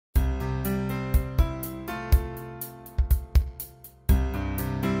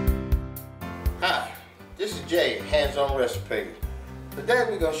Jay, Hands-On Recipes. Today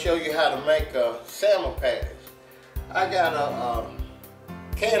we're going to show you how to make salmon patties. I got a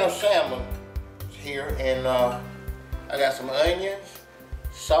can of salmon here, and I got some onions,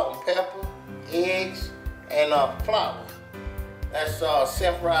 salt and pepper, eggs, and flour. That's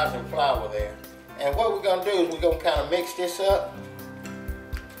self-rising flour there. And what we're going to do is we're going to kind of mix this up,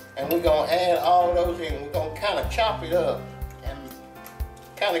 and we're going to add all those in. We're going to kind of chop it up and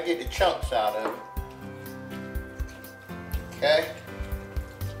kind of get the chunks out of it. Okay?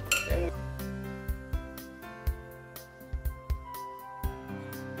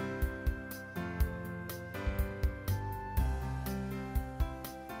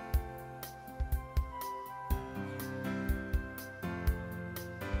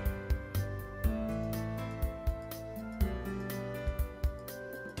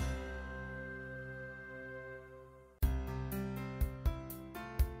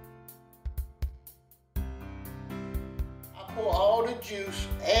 Pour all the juice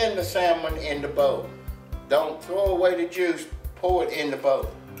and the salmon in the bowl. Don't throw away the juice, pour it in the bowl.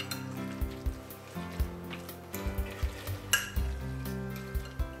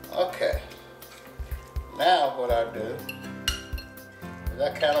 Okay, now what I do is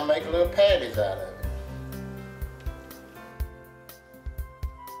I kind of make little patties out of it.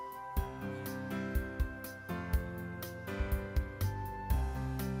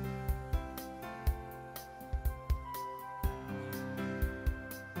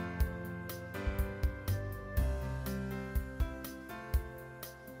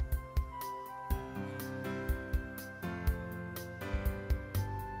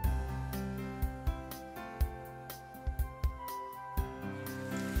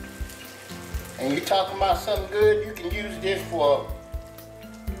 And you're talking about something good, you can use this for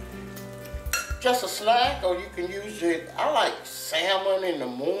just a snack, or you can use it. I like salmon in the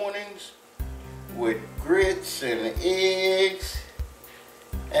mornings with grits and eggs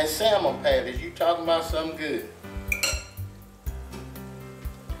and salmon patties. You talking about something good.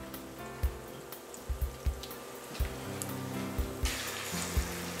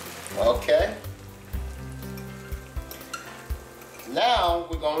 Okay. Now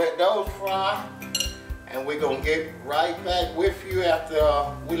we're going to let those fry, and we're going to get right back with you after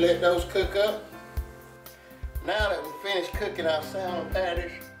we let those cook up. Now that we finished cooking our salmon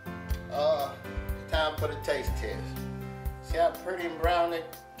patties, it's time for the taste test. See how pretty and brown they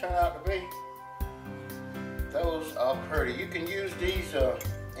turn out to be? Those are pretty. You can use these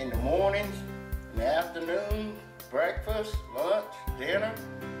in the mornings, in the afternoon, breakfast, lunch, dinner.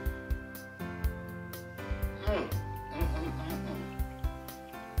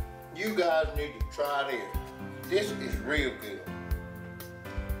 You guys need to try this. This is real good.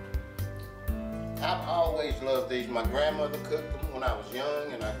 I've always loved these. My grandmother cooked them when I was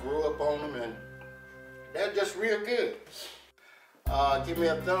young, and I grew up on them, and they're just real good. Give me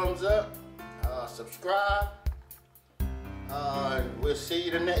a thumbs up, subscribe, and we'll see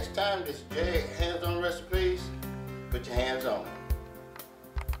you the next time. This is Jay, Hands-On Recipes. Put your hands on it.